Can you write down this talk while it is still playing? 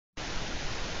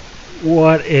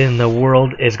What in the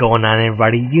world is going on,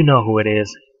 everybody? You know who it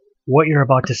is. What you're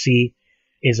about to see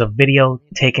is a video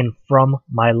taken from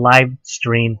my live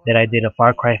stream that I did of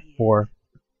Far Cry 4.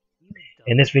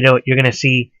 In this video, you're going to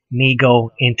see me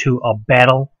go into a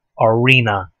battle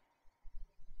arena.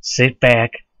 Sit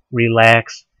back,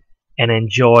 relax, and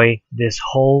enjoy this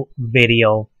whole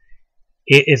video.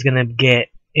 It is going to get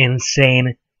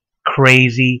insane,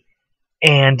 crazy,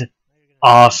 and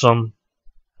awesome.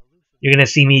 You're going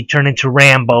to see me turn into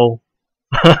Rambo.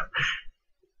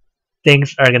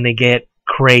 Things are going to get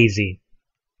crazy.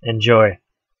 Enjoy.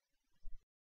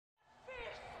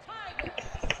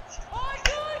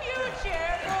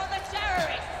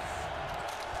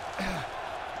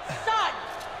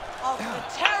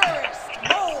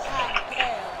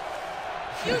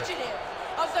 Fugitive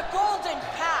of the Golden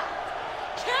Path,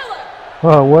 killer.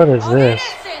 Oh, what is this?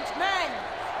 Innocent men,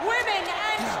 women,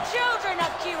 and children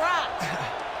of Kirat.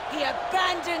 He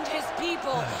abandoned his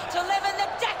people to live in the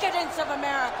decadence of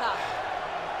America.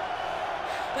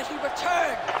 But he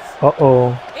returns.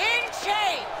 In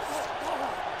chains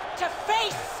to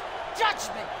face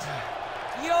judgment.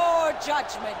 Your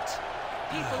judgment,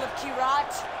 people of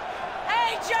Kirat.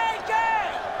 AJ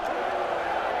Gale!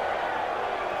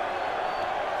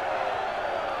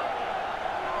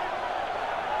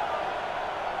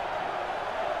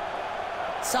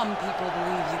 Some people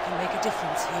believe you can make a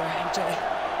difference here, AJ.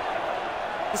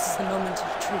 This is the moment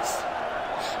of truth.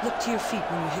 Look to your feet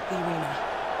when you hit the arena.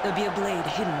 There'll be a blade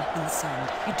hidden in the sand.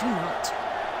 If you do not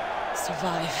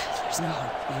survive, there's no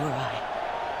hope for you or I.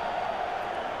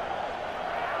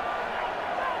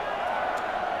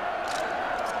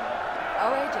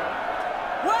 Oh, AJ.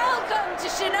 Welcome to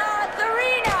Shanath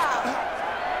Arena!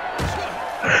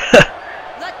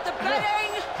 Let the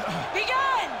betting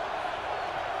begin!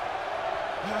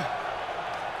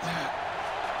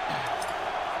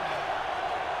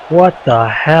 What the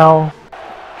hell?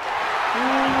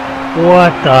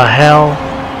 What the hell?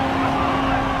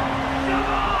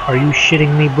 Are you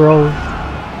shitting me, bro?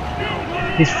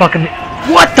 These fucking...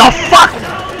 What the fuck?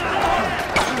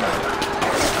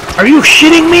 Are you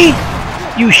shitting me?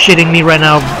 You shitting me right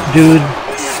now, dude.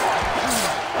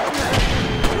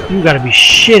 You gotta be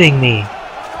shitting me.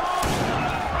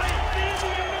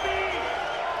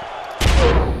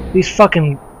 These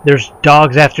fucking... There's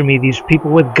dogs after me, these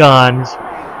people with guns.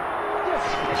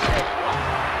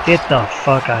 Get the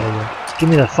fuck out of here. Give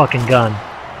me the fucking gun.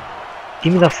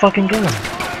 Give me the fucking gun. Do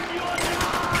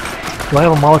I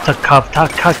have a Molotov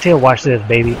cocktail? Watch this,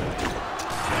 baby.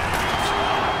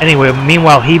 Anyway,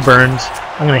 meanwhile he burns,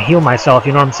 I'm gonna heal myself,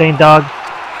 you know what I'm saying, dog?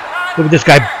 Look at this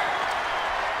guy.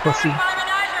 Pussy.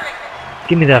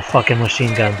 Give me that fucking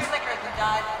machine gun.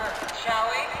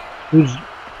 Who's...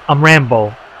 I'm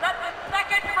Rambo.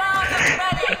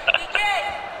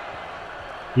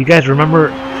 You guys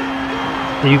remember...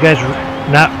 Did you guys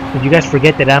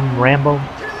forget that I'm Rambo?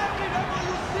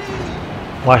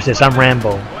 Watch this, I'm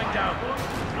Rambo.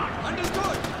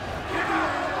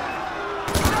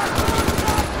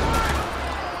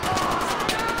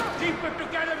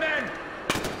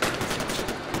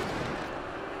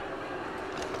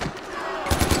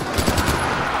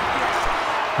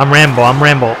 I'm Rambo, I'm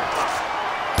Rambo.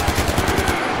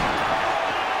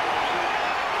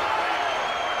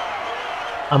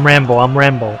 I'm Rambo, I'm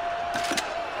Rambo.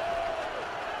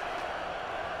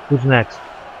 Who's next?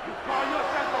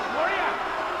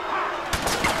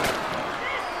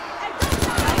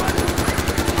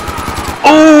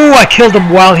 Oh, I killed him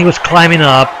while he was climbing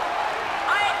up.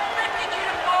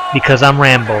 Because I'm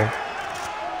Rambo.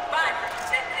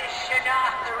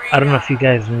 I don't know if you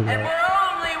guys knew that.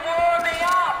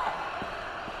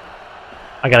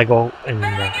 I gotta go and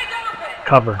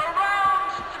cover.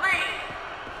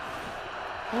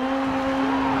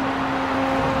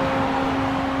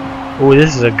 Oh,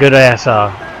 this is a good ass,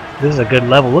 this is a good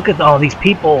level. Look at all these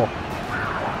people.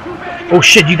 Oh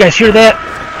shit, you guys hear that?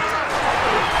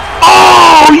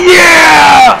 Oh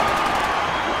yeah!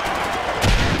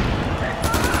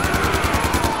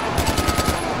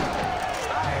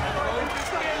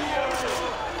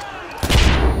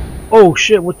 Oh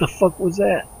shit, what the fuck was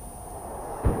that?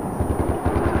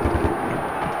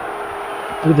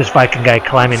 Look at this fucking guy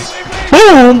climbing.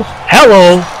 Boom!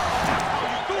 Hello!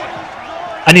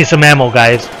 I need some ammo,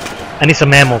 guys. I need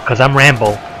some ammo, because I'm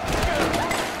Rambo.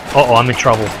 Uh-oh, I'm in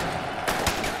trouble.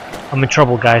 I'm in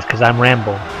trouble, guys, because I'm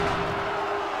Rambo.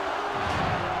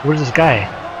 Where's this guy?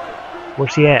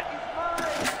 Where's he at?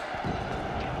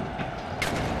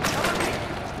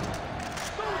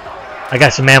 I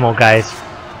got some ammo, guys.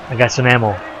 I got some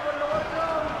ammo.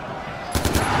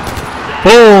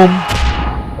 Boom!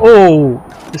 Oh!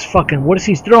 This fucking... What is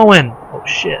he throwing? Oh,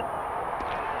 shit.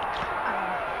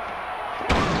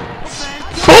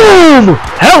 Boom!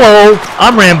 Hello,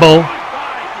 I'm Rambo.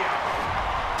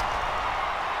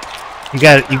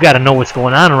 You gotta know what's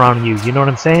going on around you. You know what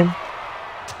I'm saying?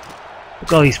 Look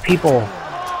at all these people.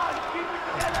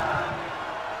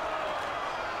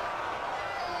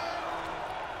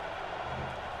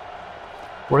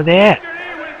 Where are they at?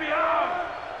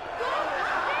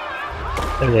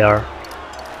 There they are.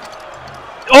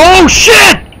 Oh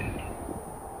shit!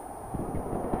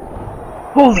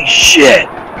 Holy shit!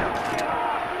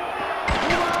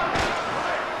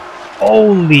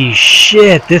 Holy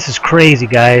shit, this is crazy,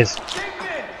 guys.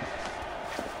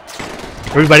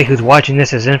 Everybody who's watching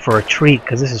this is in for a treat,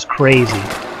 because this is crazy.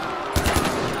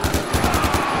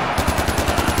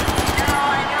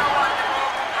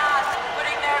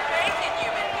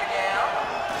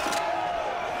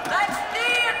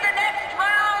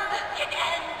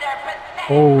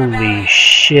 Holy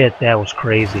shit, that was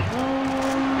crazy.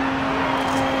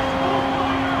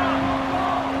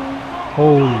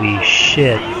 Holy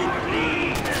shit.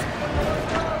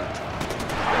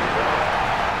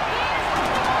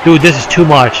 Dude, this is too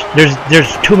much.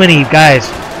 There's too many guys.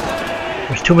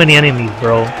 There's too many enemies,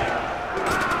 bro.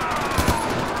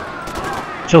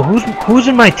 So who's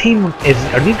in my team?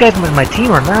 Are these guys in my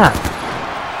team or not?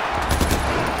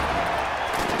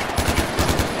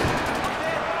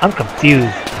 I'm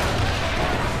confused.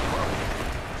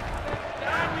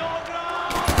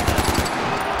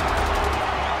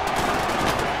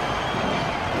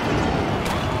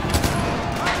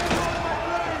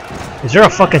 Is there a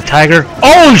fucking tiger?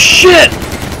 Oh shit!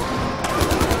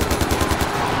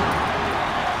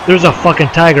 There's a fucking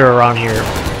tiger around here.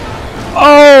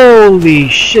 Holy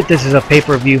shit, this is a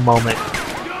pay-per-view moment.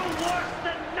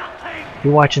 If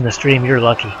you're watching the stream, you're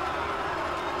lucky.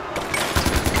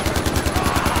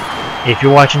 If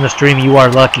you're watching the stream, you are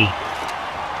lucky.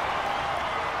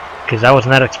 Because I was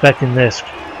not expecting this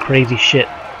crazy shit.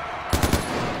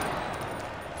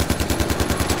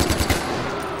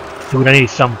 Dude, I need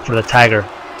something for the tiger.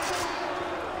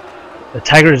 The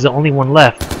tiger is the only one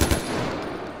left.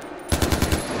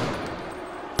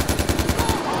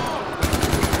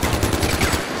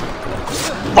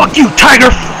 Fuck you,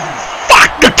 tiger!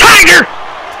 Fuck the tiger!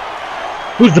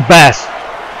 Who's the best?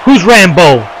 Who's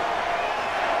Rambo?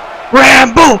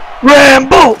 Rambo!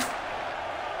 Rambo!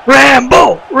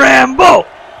 Rambo! Rambo!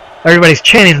 Everybody's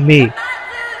chanting me.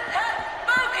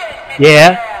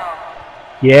 Yeah.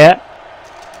 Yeah.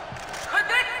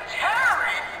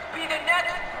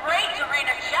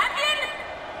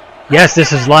 Yes,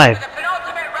 this is live.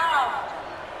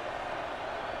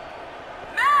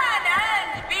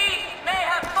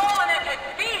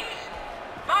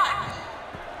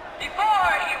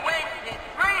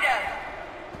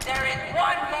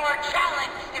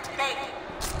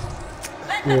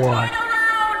 What?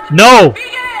 No!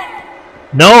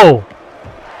 No!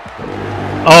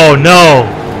 Oh no!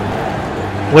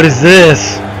 What is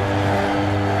this?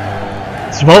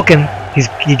 Smoking. He's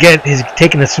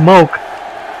taking a smoke.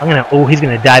 Oh, he's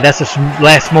gonna die. That's the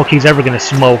last smoke he's ever gonna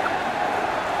smoke.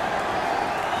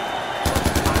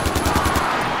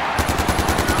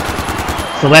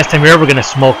 It's the last time you're ever gonna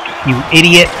smoke, you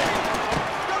idiot.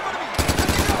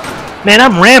 Man,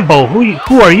 I'm Rambo.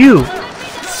 Who are you?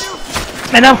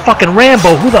 Man, I'm fucking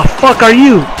Rambo. Who the fuck are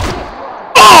you?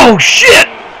 Oh shit!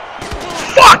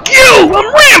 Fuck you!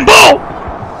 I'm Rambo!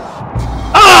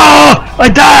 Oh! I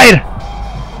died!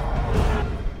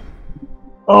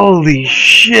 Holy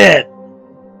shit!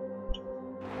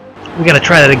 We gotta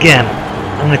try that again.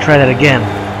 I'm gonna try that again.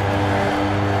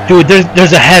 Dude,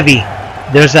 there's a heavy.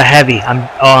 There's a heavy. I'm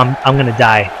gonna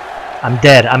die. I'm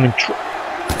dead. I'm in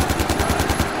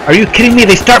Are you kidding me?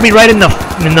 They start me right in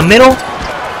the middle?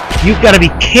 You've gotta be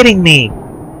kidding me.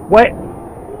 What?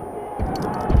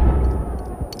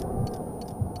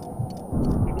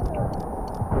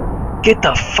 Get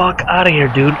the fuck out of here,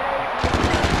 dude.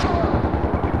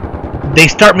 They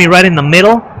start me right in the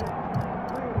middle,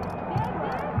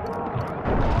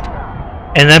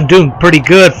 and I'm doing pretty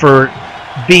good for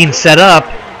being set up.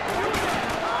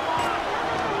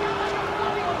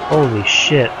 Holy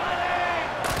shit.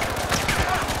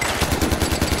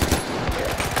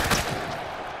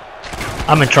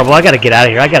 I'm in trouble. I gotta get out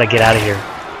of here. I gotta get out of here.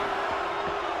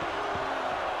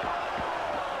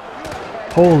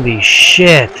 Holy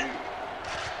shit.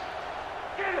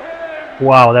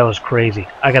 Wow, that was crazy.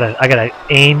 I gotta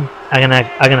aim. I'm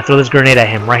gonna throw this grenade at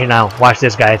him right now. Watch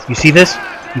this, guys. You see this?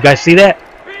 You guys see that?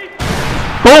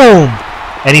 Boom!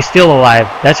 And he's still alive.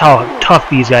 That's how tough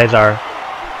these guys are.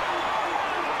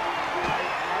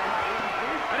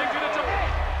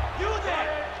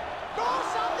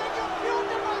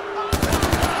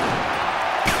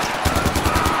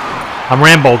 I'm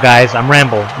Rambo, guys. I'm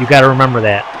Rambo. You gotta remember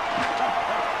that.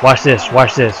 Watch this.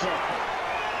 Watch this.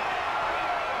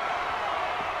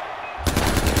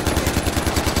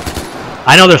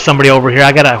 I know there's somebody over here.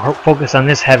 I gotta focus on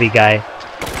this heavy guy.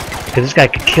 Because this guy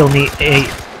could kill me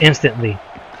instantly.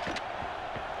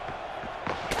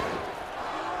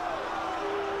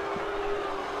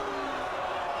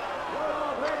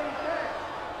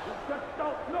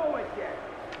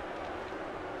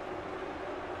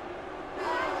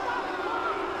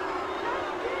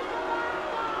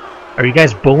 Are you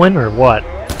guys booing or what?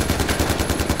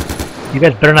 You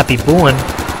guys better not be booing.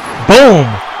 Boom!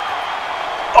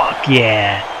 Fuck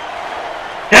yeah!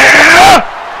 Yeah!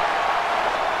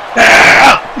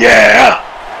 Yeah!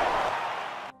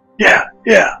 Yeah!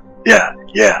 Yeah! Yeah!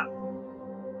 Yeah!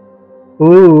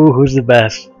 Ooh, who's the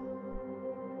best?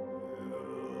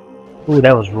 Ooh,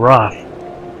 that was rough.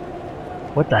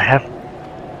 What the heck?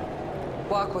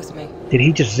 Walk with me. Did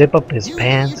he just zip up his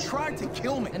pants? You tried to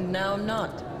kill me. And now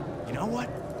not. You know what?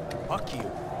 Fuck you.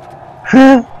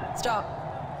 Stop.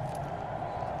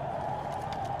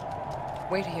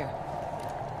 Wait here.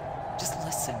 Just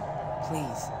listen,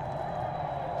 please.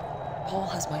 Paul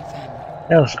has my family.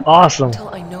 That was awesome.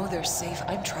 Until I know they're safe,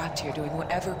 I'm trapped here doing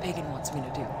whatever Pagan wants me to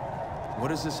do. What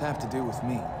does this have to do with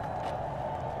me?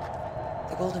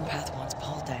 The Golden Path wants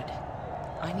Paul dead.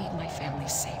 I need my family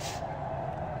safe.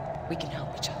 We can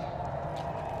help each other.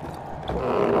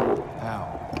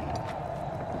 How?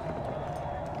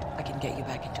 I can get you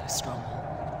back into a stronghold.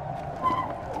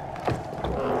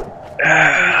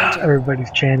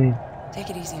 Everybody's chanting. Take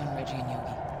it easy on Reggie and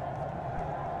Yogi.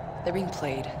 They're being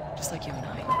played, just like you and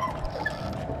I.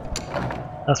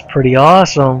 That's pretty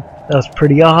awesome. That's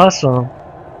pretty awesome.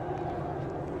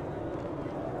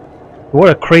 What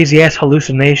a crazy ass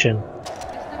hallucination.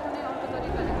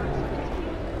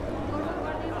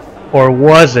 Or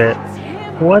was it?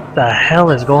 What the hell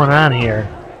is going on here?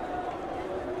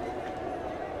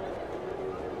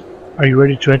 Are you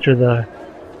ready to enter the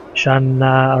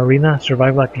Shana Arena?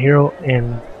 Survive like a hero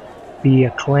and be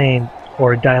acclaimed,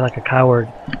 or die like a coward.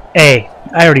 Hey,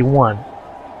 I already won.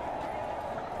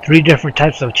 3 different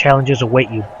types of challenges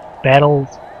await you. Battles,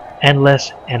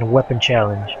 Endless, and Weapon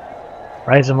Challenge.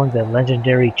 Rise among the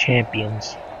legendary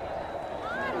champions.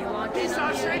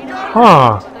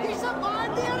 Huh.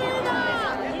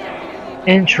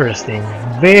 Interesting.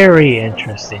 Very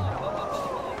interesting.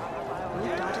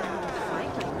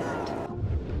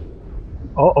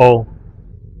 Uh-oh.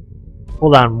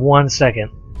 Hold on 1 second.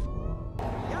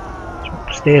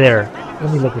 Stay there.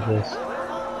 Let me look at this.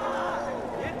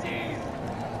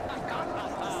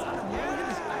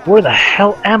 Where the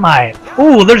hell am I?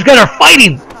 Ooh, there's guys are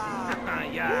fighting!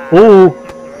 Ooh,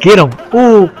 get him!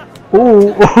 Ooh,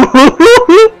 ooh.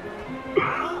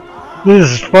 This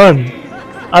is fun.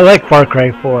 I like Far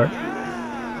Cry 4.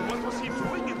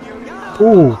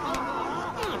 Ooh.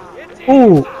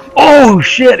 Ooh. Oh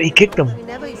shit, he kicked him. We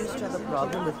never used to have a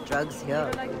problem with drugs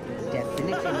here.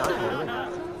 Definitely not heroin.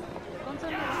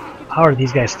 How are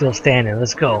these guys still standing?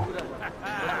 Let's go.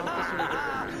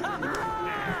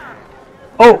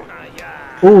 Oh!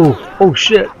 Ooh! Oh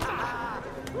shit!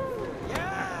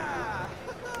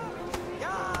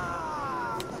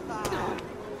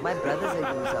 My brother's a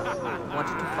user.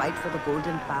 Wanted to fight for the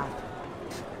Golden Path.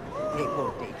 They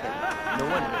won't take him. No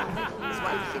one will. That's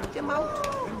why we kicked him out.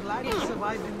 I'm glad you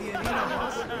survived in the arena,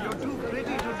 boss. You're too pretty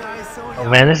to die so young. Oh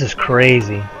man, this is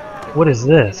crazy. What is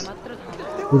this?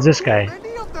 Who's this guy?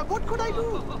 What could I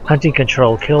do? Hunting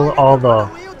control. Kill all the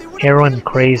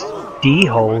heroin-crazed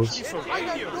D-holes. I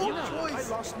had no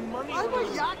choice. I'm a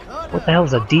yak herder. What the hell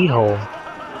is a D-hole?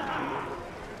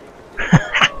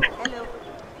 Hello.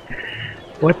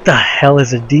 What the hell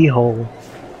is a D-hole?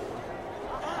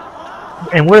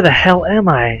 And where the hell am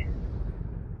I?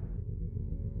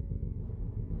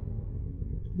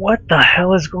 What the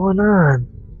hell is going on?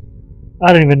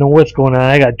 I don't even know what's going on.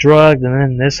 I got drugged and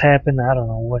then this happened. I don't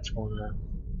know what's going on.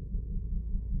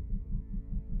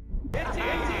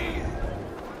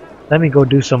 Let me go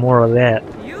do some more of that.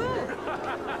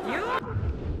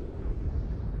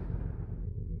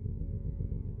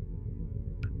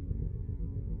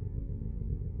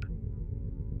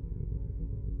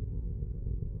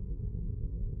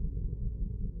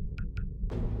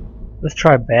 Let's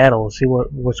try battle, see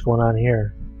what's going on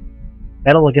here.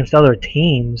 Battle against other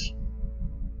teams?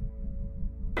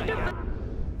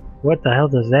 What the hell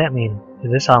does that mean? Is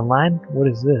this online? What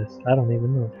is this? I don't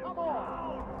even know.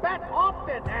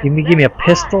 Give me a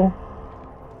pistol?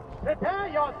 Prepare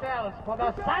yourselves for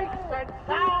the sights and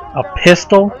sounds A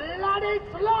pistol? of bloody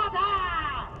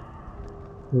slaughter!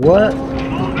 What?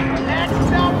 Let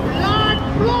the blood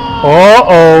flow!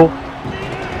 Uh-oh!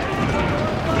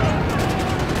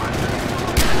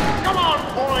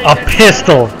 A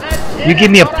pistol. You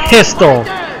give me a pistol.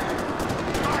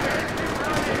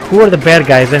 Who are the bad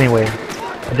guys anyway?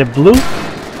 Are they blue?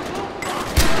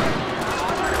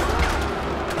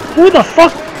 Who the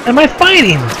fuck am I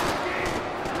fighting?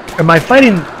 Am I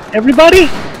fighting everybody?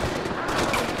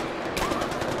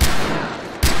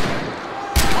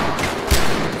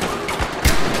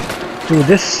 Dude,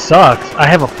 this sucks. I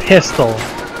have a pistol.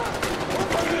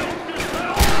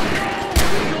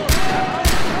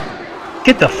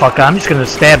 Get the fuck out. I'm just gonna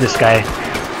stab this guy.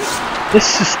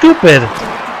 This is stupid.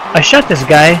 I shot this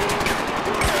guy.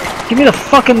 Give me the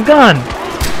fucking gun.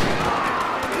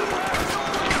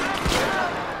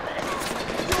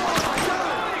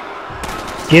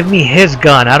 Give me his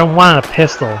gun. I don't want a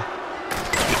pistol.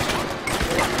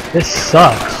 This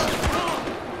sucks.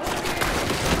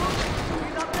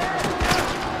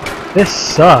 This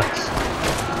sucks.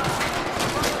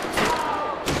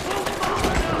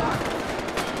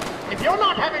 If you're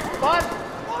not having fun,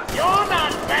 you're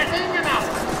not betting enough.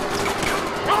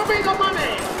 Show me the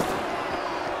money.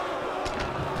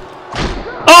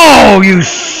 Oh, you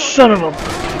son of a...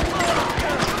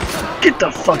 Get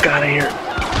the fuck out of here.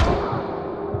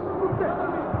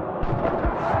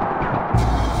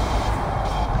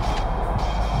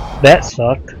 That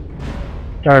sucked.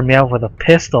 Started me out with a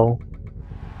pistol.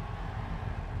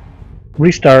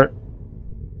 Restart.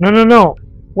 No.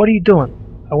 What are you doing?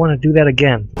 I want to do that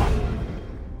again.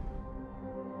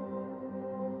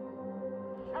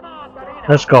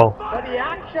 Let's go. But the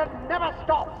action never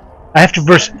stops. I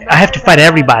have to fight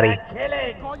everybody.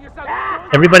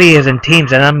 Everybody is in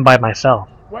teams and I'm by myself.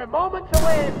 We're moments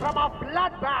away from a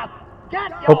bloodbath.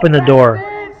 Get Open the door.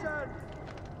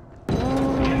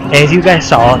 As you guys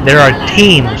saw, there are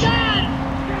teams.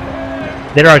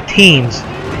 There are teams.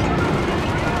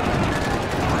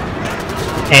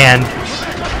 And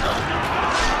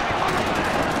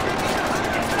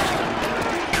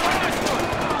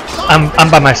I'm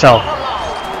by myself.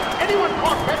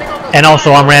 And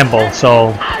also I'm Rambo,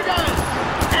 so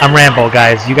I'm Rambo,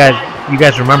 guys. You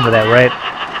guys remember that, right?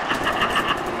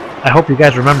 I hope you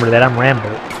guys remember that I'm Rambo.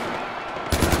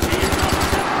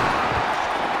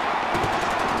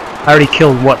 I already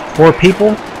killed what, 4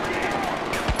 people?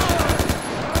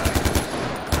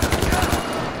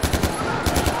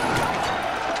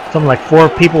 Something like 4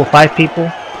 people, 5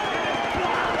 people.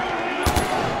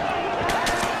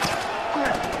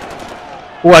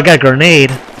 Oh, I got a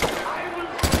grenade.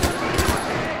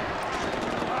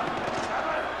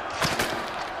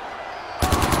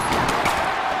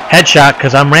 Headshot,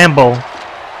 because I'm Rambo.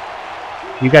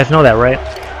 You guys know that, right?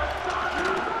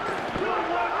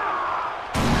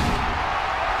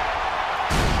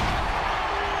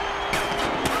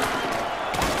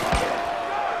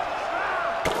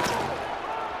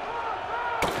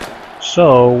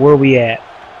 So, where we at?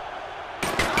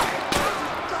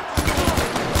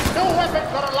 No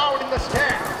weapons are allowed in the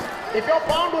stands. If you're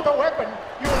bound with a weapon,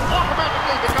 you will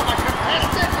automatically become a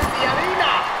contestant in the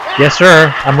arena. Yes,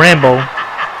 sir. I'm Rambo.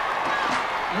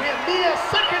 We're mere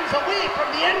seconds away from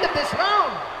the end of this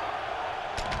round.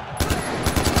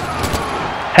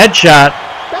 Headshot.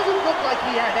 Doesn't look like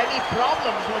he had any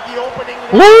problems with the opening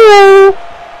round. Woo!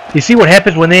 You see what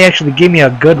happens when they actually give me a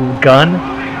good gun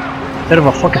instead of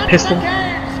a fucking pistol? Let the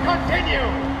games continue.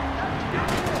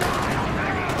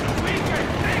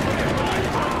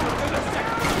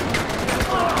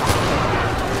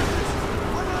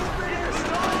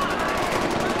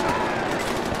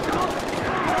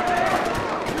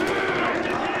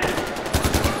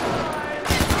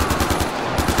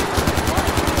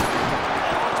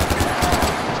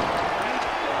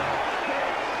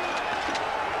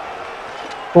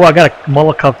 Oh, I got a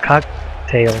Molotov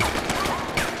cocktail.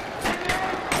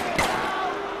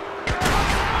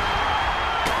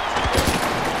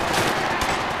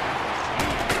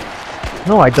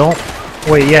 No, I don't.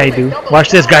 Wait, yeah, I do. Watch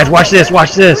this, guys. Watch this.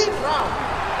 Watch this.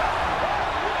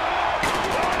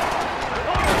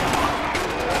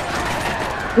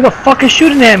 Who the fuck is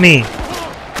shooting at me?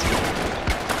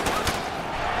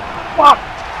 Fuck.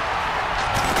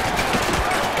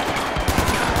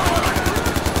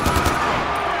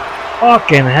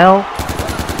 Fucking hell.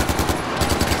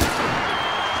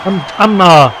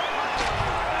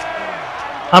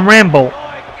 I'm Rambo.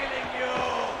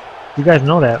 You guys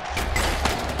know that.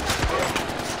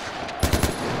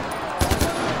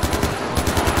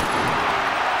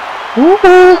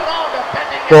 Woohoo!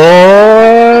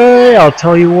 Boy, I'll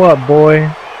tell you what, boy.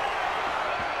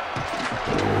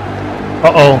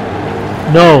 Uh-oh.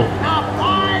 No.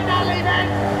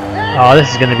 Oh, this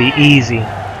is gonna be easy.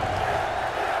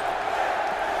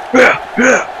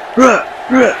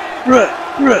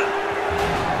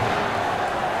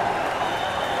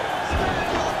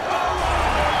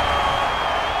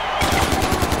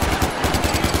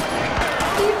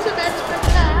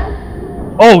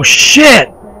 Oh shit!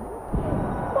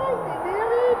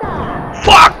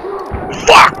 Fuck!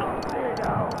 Fuck!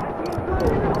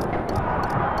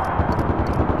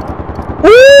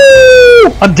 Woo!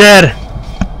 I'm dead!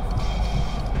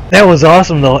 That was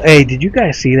awesome though. Hey, did you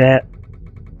guys see that?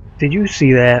 Did you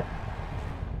see that?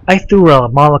 I threw a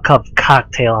Molotov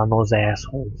cocktail on those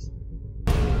assholes.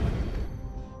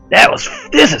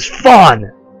 This is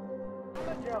fun!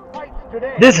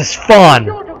 This is fun!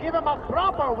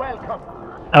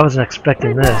 I wasn't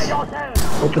expecting this.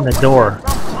 Open the door.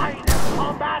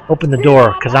 Open the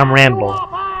door, cause I'm Rambo.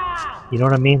 You know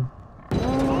what I mean?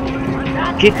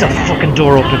 Get the fucking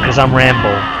door open, cause I'm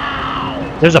Rambo.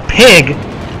 There's a pig?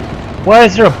 Why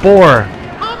is there a boar?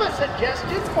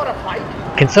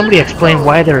 Can somebody explain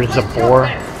why there's a boar?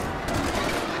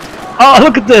 Oh,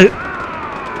 look at the...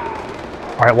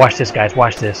 Alright, watch this, guys.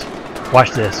 Watch this.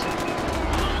 Watch this.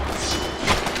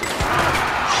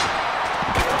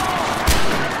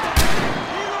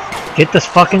 Get this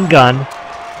fucking gun.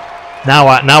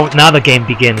 Now the game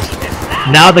begins.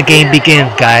 Now the game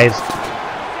begins, guys.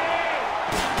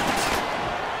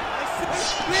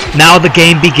 Now the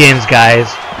game begins,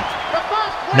 guys.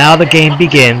 Now the game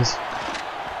begins.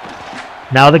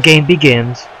 Now the game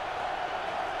begins.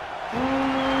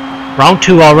 Round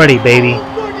 2 already, baby.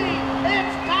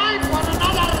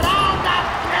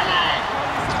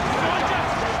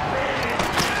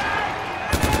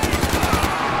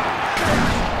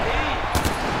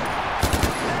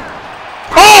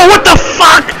 Oh, what the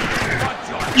fuck?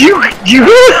 You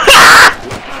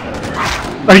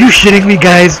Are you shitting me,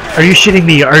 guys? Are you shitting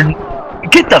me?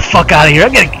 Get the fuck out of here.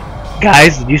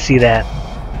 Guys, did you see that?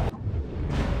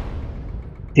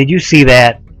 Did you see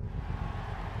that?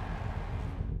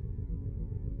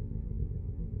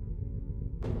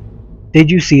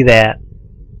 Did you see that?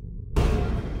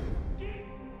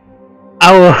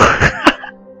 I will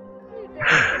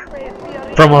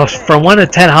from 1 to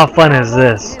 10, how fun is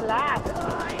this?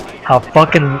 How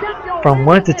fucking from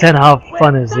 1 to 10, how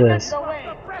fun is this?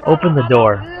 Open the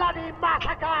door.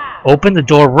 Open the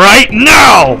door right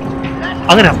now!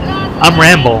 I'm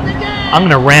Rambo. I'm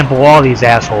gonna Rambo all these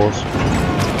assholes.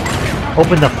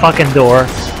 Open the fucking door.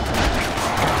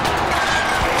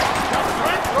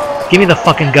 Give me the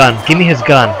fucking gun. Give me his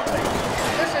gun.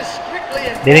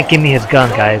 They didn't give me his gun,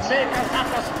 guys.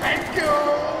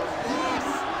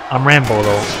 I'm Rambo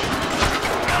though.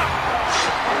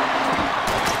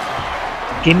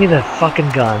 Give me the fucking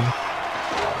gun.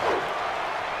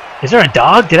 Is there a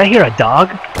dog? Did I hear a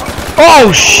dog?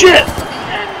 Oh shit!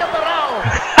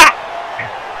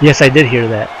 Yes, I did hear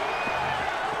that.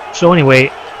 So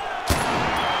anyway,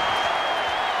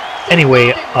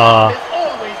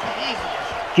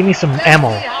 give me some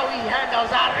ammo.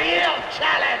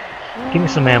 Give me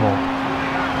some ammo.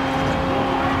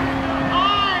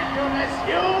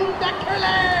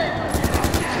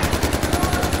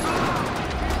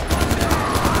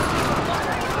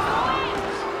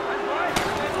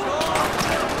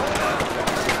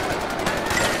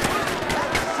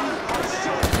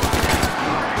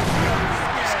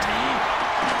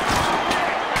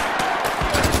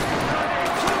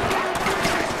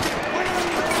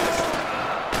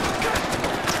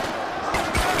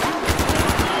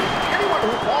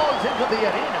 The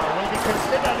arena will be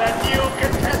considered a new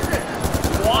contestant.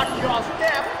 Watch your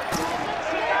step.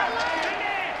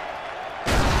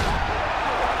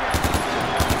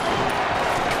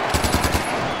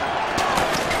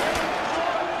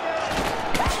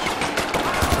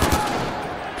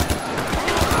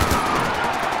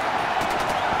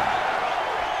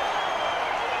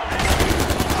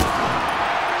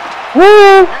 Woo!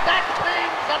 And that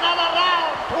brings another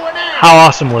round to an end. How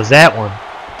awesome was that one?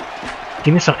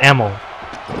 Give me some ammo.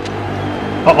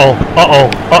 Uh-oh, uh-oh,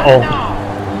 uh-oh.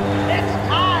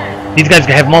 These guys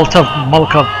have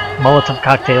Molotov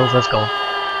cocktails. Let's go.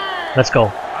 Let's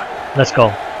go. Let's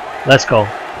go. Let's go.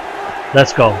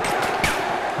 Let's go.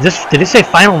 Did it say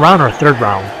final round or third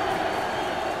round?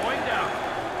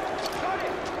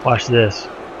 Watch this.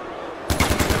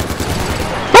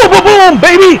 Boom, boom, boom,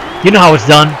 baby! You know how it's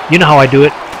done. You know how I do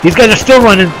it. These guys are still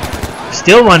running.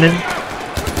 Still running.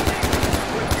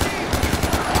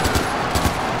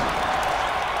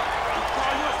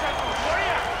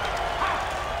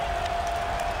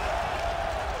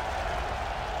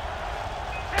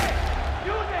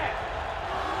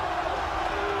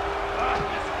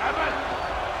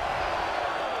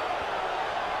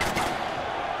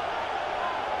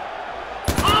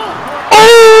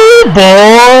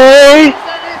 Boy!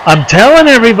 I'm telling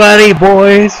everybody,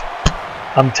 boys.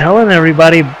 I'm telling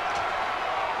everybody.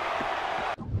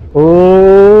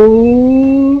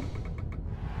 Oh.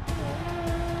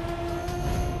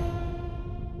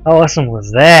 How awesome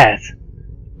was that?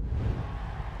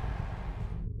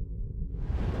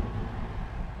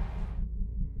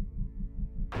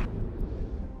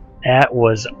 That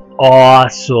was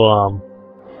awesome.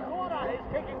 Is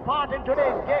taking part in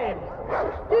today's game.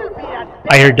 He'll be a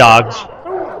I hear dogs. soon.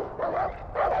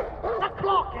 The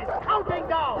clock is counting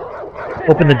down.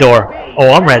 Open the door.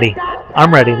 Oh, I'm ready.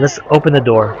 I'm ready. Let's open the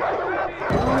door.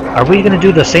 Are we gonna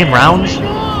do the same rounds?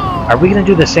 Are we gonna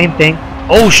do the same thing?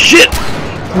 Oh shit!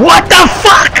 What the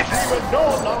fuck?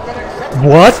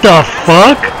 What the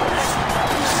fuck?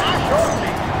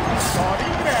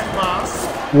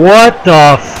 What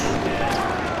the f...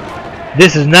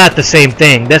 This is not the same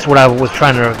thing. That's what I was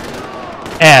trying to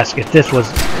ask, if this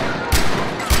was...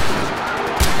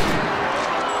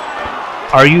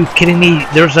 Are you kidding me?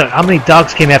 There's a... How many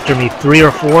dogs came after me? 3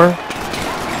 or 4?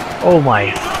 Oh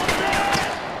my...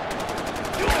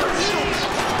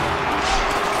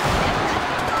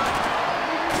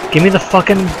 Give me the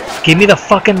fucking... Give me the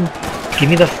fucking... Give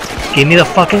me the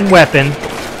fucking weapon.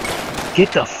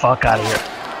 Get the fuck out of here.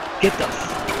 Get the...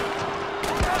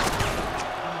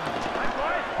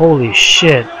 Holy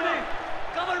shit.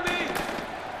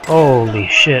 Holy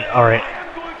shit. Alright.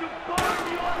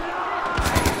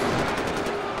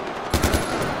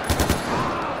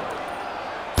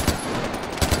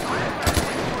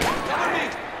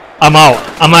 I'm out.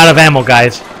 I'm out of ammo,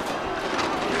 guys.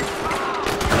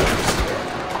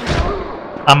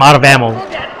 I'm out of ammo.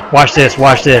 Watch this.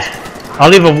 Watch this. I'll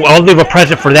leave a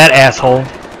present for that asshole.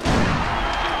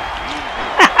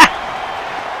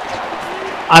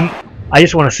 I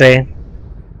just want to say,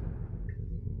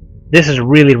 this is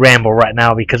really Rambo right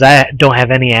now because I don't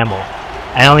have any ammo.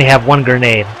 I only have 1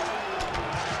 grenade.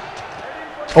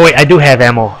 Oh wait, I do have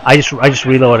ammo. I just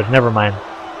reloaded. Never mind.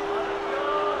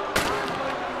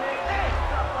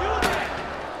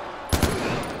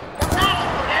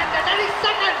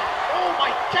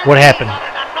 What happened?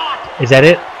 Is that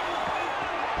it?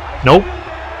 Nope.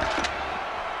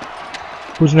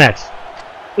 Who's next?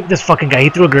 Look at this fucking guy. He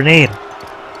threw a grenade.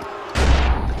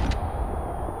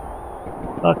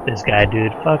 Fuck this guy,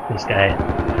 dude. Fuck this guy.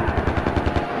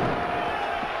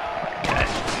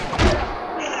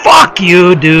 Fuck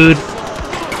you, dude.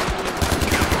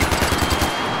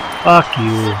 Fuck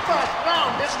you.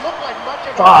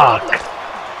 Fuck.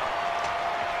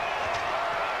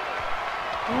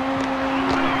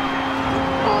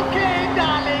 Okay,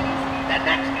 darlings. The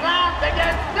next round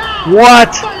begins now. What?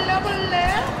 What?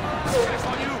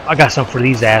 I got some for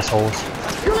these assholes.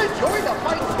 You'll enjoy the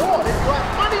fight more if you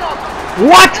have money on them.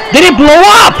 What? Did it blow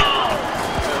up?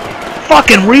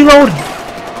 Fucking reload.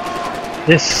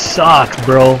 This sucks,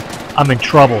 bro. I'm in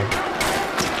trouble.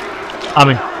 I'm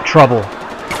in trouble.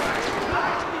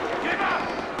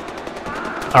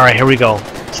 Alright, here we go.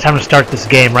 It's time to start this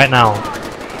game right now.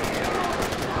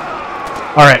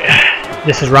 Alright,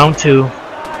 this is round 2.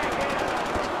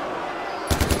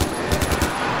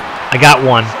 I got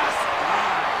 1.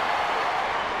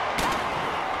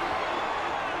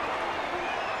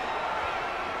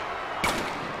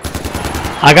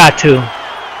 I got 2.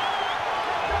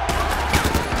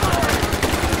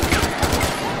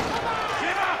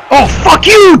 Oh, fuck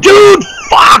you, dude!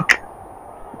 Fuck!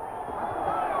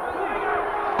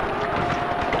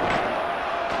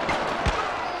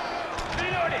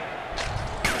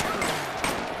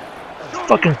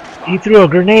 Fucking, he threw a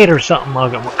grenade or something,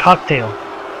 a cocktail.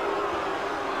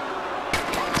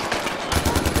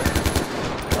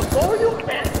 The more you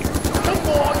bet, the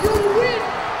more you win.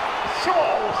 So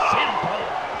simple.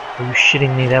 Are you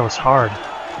shitting me? That was hard.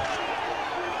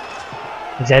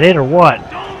 Is that it or what?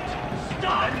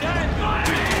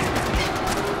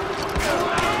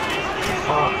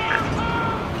 Fuck.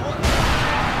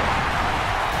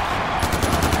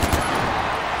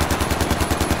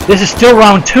 This is still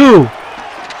round 2.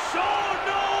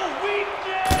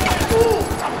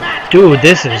 Dude,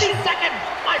 this is...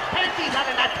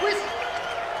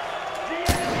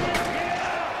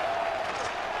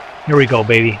 Here we go,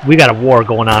 baby. We got a war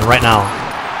going on right now.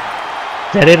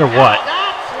 Is that it or what?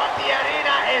 That's what the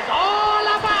arena is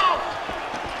all about.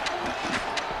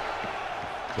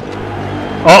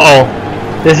 Uh-oh.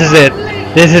 This is it.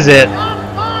 This is it.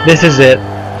 This is it.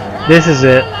 This is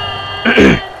it.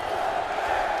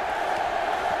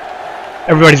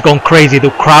 Everybody's going crazy.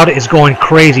 The crowd is going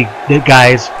crazy,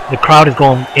 guys. The crowd is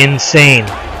going insane.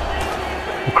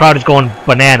 The crowd is going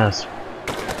bananas.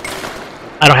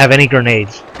 I don't have any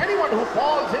grenades. Anyone who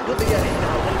falls into the arena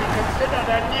will be considered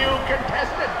a new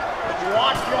contestant.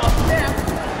 Watch your step.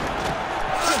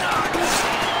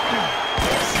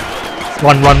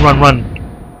 Run, run, run, run.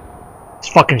 This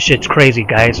fucking shit's crazy,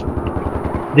 guys.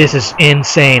 This is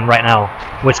insane right now.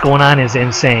 What's going on is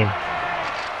insane.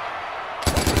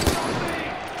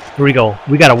 Here we go.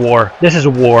 We got a war. This is a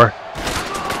war.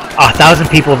 1,000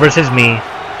 people versus me.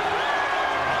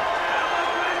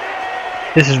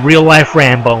 This is real life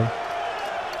Rambo.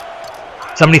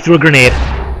 Somebody threw a grenade.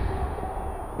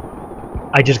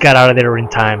 I just got out of there in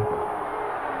time.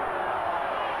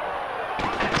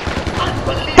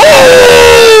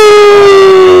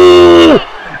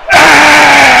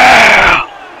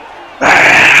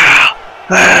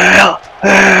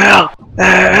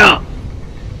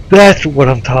 That's what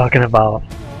I'm talking about.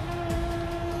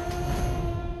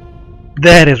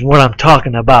 That is what I'm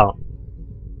talking about.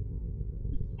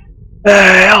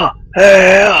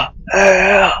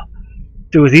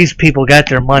 Dude, these people got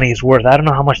their money's worth. I don't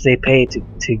know how much they paid to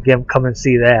come and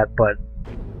see that, but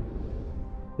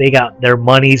they got their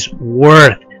money's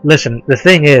worth. Listen, the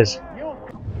thing is,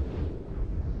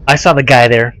 I saw the guy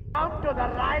there,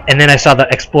 and then I saw the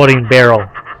exploding barrel,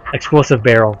 explosive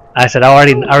barrel. I said, I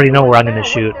already know where I'm gonna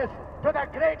shoot.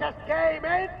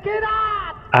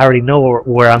 I already know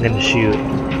where I'm gonna shoot.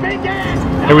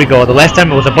 Here we go. The last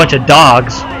time it was a bunch of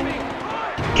dogs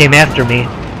came after me.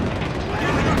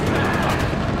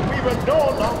 We will no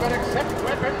longer accept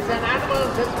weapons and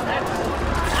animals as pets.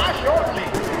 Shortly.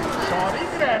 Sorry,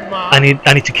 Grandma.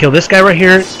 I need to kill this guy right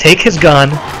here. Take his gun.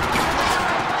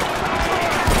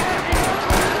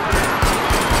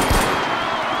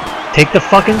 Take the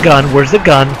fucking gun. Where's the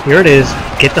gun? Here it is.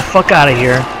 Get the fuck out of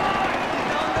here.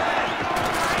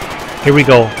 Here we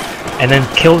go. And then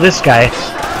kill this guy.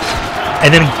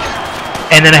 And then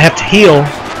I have to heal.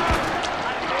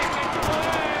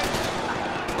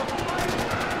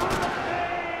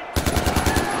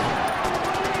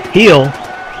 Heal.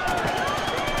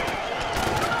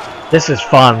 This is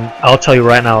fun. I'll tell you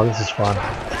right now, this is fun.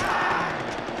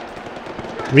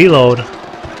 Reload.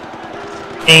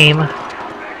 Aim.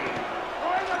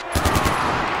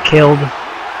 Killed.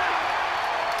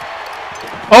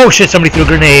 Oh shit, somebody threw a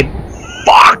grenade.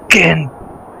 Fucking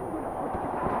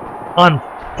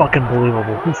unfucking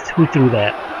believable. Who threw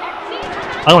that?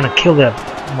 I want to kill that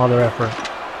mother effer.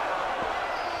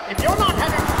 If you're not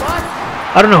having fun,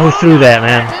 I don't know who threw that,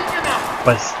 man.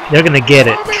 But they're gonna get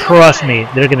it. Trust me,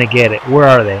 they're gonna get it. Where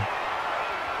are they?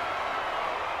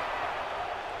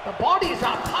 the bodies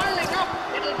are piling up.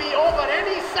 It'll be over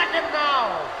any second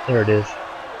now. There it is.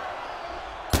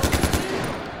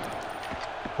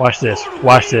 Watch this.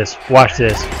 Watch this. Watch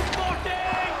this.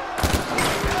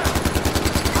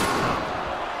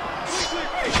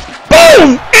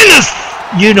 Boom! In this.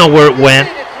 You know where it went.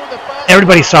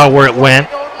 Everybody saw where it went.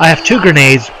 I have 2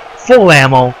 grenades, full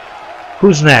ammo.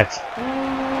 Who's next?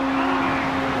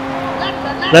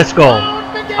 Let's go.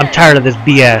 I'm tired of this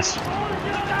BS.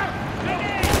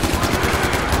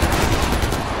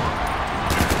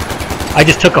 I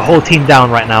just took a whole team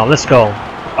down right now. Let's go.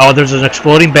 Oh, there's an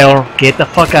exploding barrel. Get the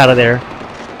fuck out of there.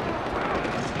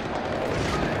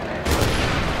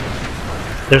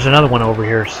 There's another one over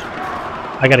here.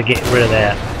 I gotta get rid of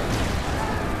that.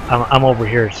 I'm over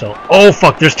here, so. Oh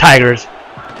fuck! There's tigers.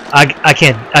 I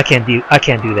can't do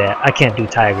that. I can't do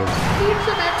tigers.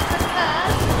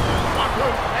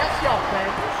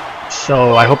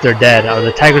 So I hope they're dead. Are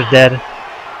the tigers dead?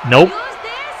 Nope.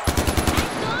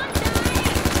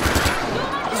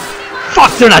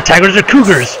 Fuck! They're not tigers. They're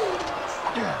cougars.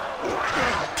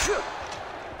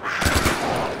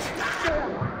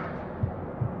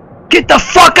 Get the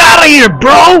fuck out of here,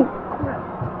 bro!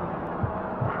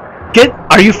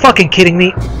 Are you fucking kidding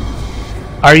me?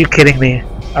 Are you kidding me?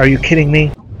 Are you kidding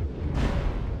me?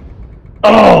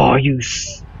 Oh,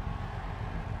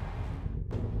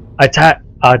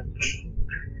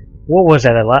 what was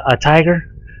that? A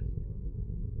tiger?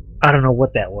 I don't know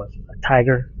what that was. A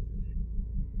tiger?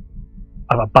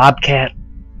 A bobcat?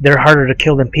 They're harder to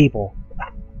kill than people.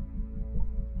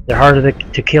 They're harder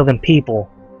to kill than people.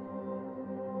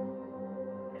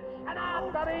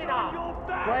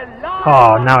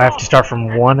 Oh, now I have to start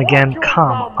from 1 again?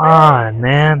 Come on,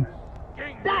 man.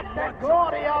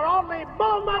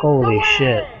 Holy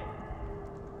shit.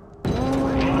 The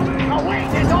wait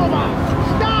is over.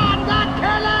 Start the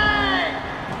killing!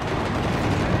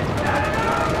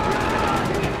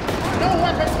 No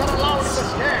weapons are allowed in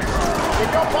this game. If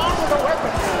you're born with a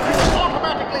weapon, you will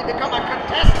automatically become a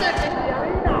contestant in the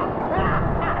arena.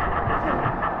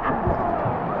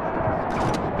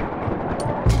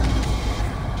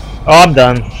 Oh, I'm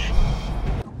done.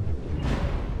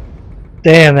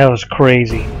 Damn, that was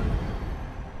crazy.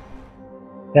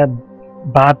 That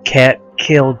bobcat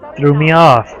threw me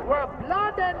off. Where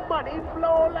blood and money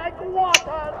flow like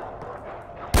water.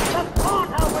 The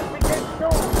slaughter will begin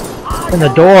soon. In the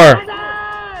door. Ready?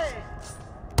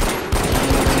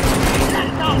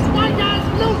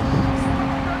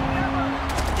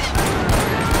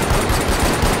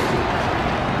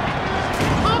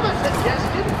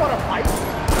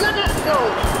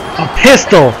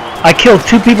 pistol. I killed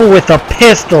 2 people with a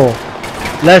pistol.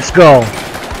 Let's go.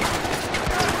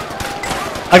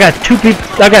 I got 2 people.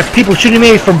 I got people shooting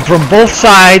me from both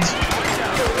sides.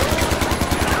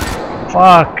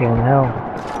 Fucking hell.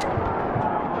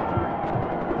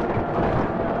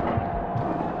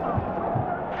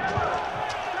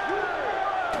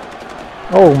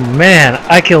 Oh man,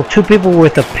 I killed 2 people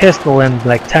with a pistol in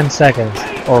like 10 seconds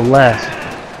or less.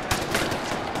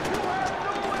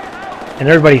 And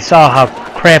everybody saw how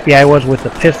crappy I was with the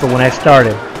pistol when I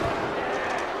started.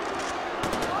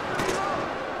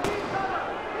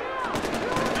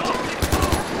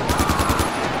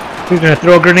 He was gonna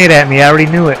throw a grenade at me, I already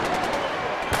knew it.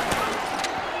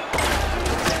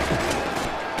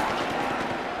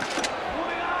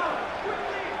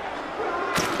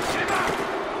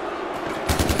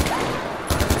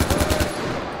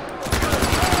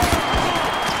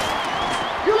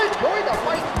 You'll enjoy the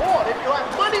fight more if you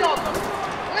have money on them.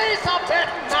 Place a bet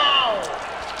now.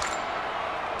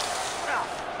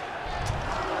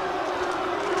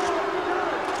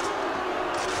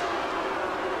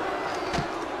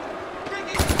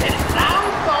 This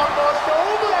round's almost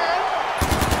over.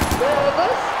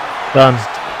 Nervous? Done.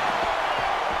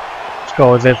 Let's go,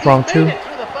 is it wrong He's too? made it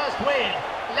through the first wave.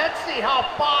 Let's see how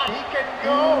far he can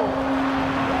go.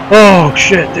 Oh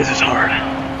shit, this is hard.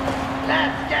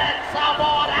 Let's get some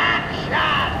more action.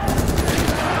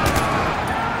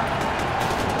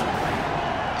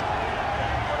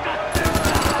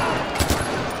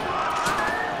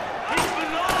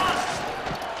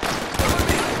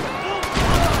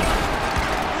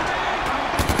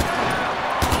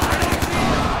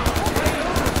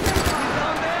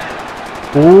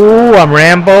 Ooh, I'm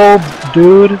Rambo,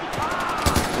 dude.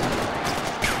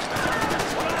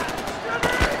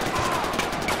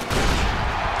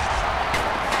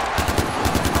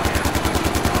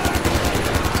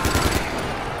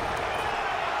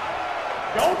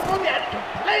 Don't forget to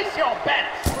place your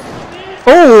bets.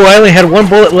 Oh, I only had 1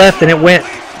 bullet left and it went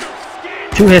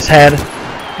to his head,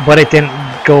 but it didn't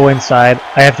go inside.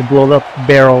 I have to blow the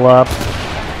barrel up.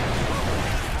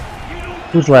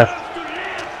 Who's left?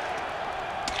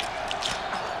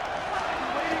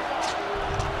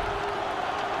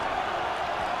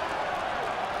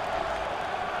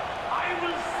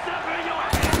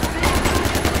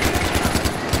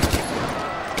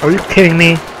 Are you kidding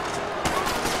me?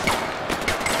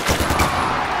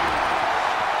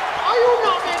 Are you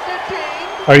not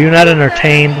entertained? Are you not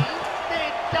entertained?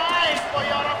 They died for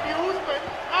your amusement.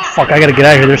 Fuck, I gotta get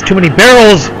out of here. There's too many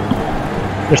barrels!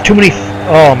 There's too many...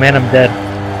 Oh man, I'm dead.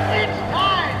 It's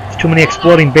time. There's too many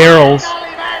exploding barrels. Final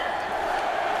event.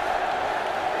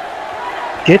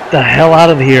 Get the hell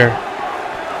out of here.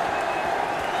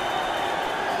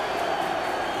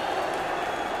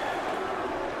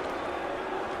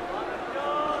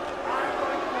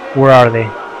 Where are they?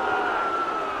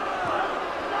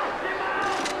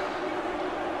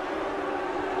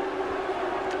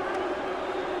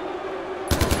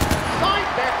 Side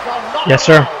bets are not Yes,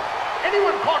 sir. allowed.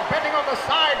 Anyone caught betting on the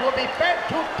side will be fed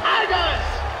to tigers.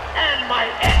 And my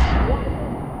ex.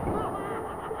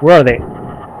 Where are they?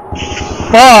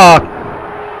 Fuck!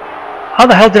 How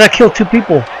the hell did I kill 2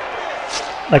 people?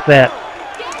 Like that?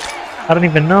 I don't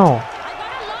even know.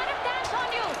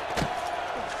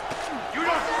 You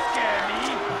don't scare me.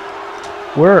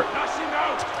 Where? Flush him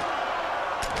out.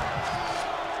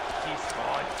 He's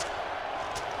gone.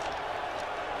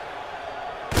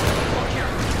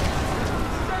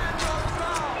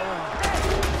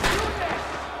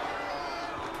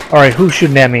 Alright, who's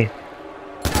shooting at me?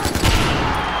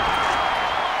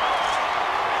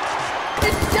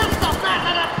 It's just a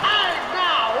matter of time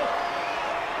now.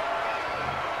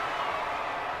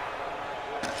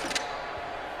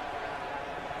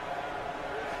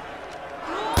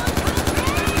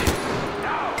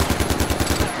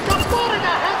 The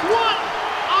foreigner has won.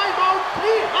 I'm out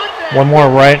 300. One more,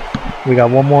 right? We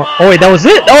got one more. Oh wait, that was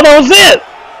it! Oh, that was it!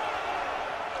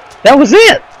 That was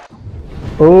it!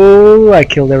 Oh, I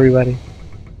killed everybody.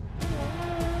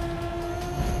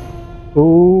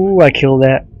 Oh, I killed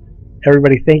that.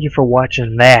 Everybody, thank you for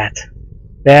watching that.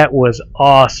 That was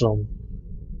awesome.